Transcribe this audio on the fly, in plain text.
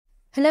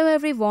Hello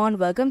everyone,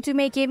 welcome to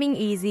Make Gaming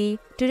Easy.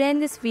 Today in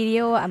this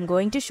video, I'm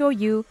going to show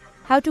you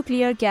how to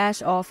clear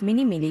cache of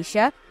Mini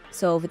Militia.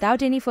 So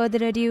without any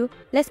further ado,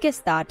 let's get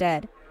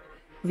started.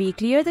 We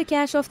clear the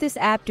cache of this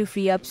app to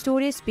free up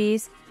storage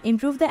space,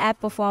 improve the app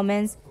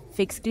performance,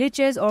 fix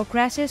glitches or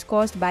crashes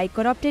caused by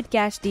corrupted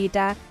cache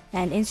data,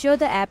 and ensure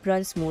the app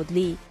runs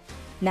smoothly.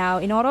 Now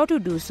in order to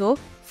do so,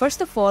 first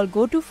of all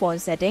go to phone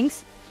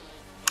settings,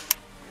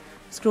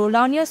 scroll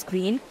down your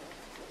screen,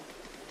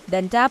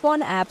 then tap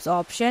on apps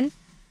option.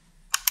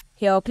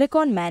 Here click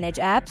on Manage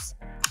Apps.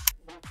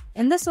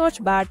 In the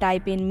search bar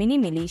type in Mini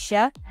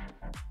Militia.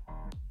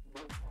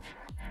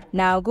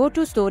 Now go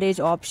to Storage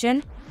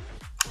option.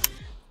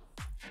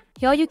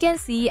 Here you can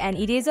see an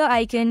eraser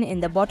icon in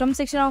the bottom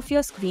section of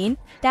your screen.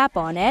 Tap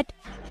on it.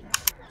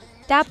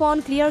 Tap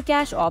on Clear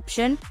Cache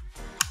option.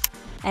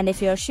 And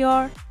if you're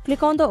sure,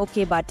 click on the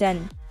OK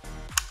button.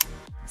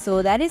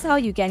 So that is how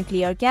you can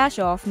clear cache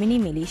of Mini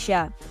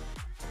Militia.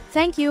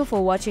 Thank you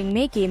for watching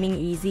Make Gaming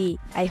Easy.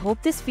 I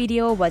hope this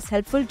video was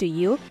helpful to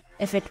you.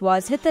 If it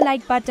was, hit the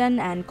like button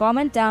and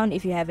comment down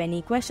if you have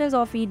any questions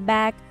or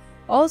feedback.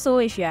 Also,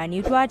 if you are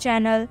new to our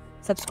channel,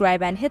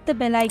 subscribe and hit the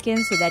bell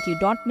icon so that you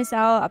don't miss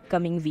our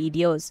upcoming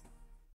videos.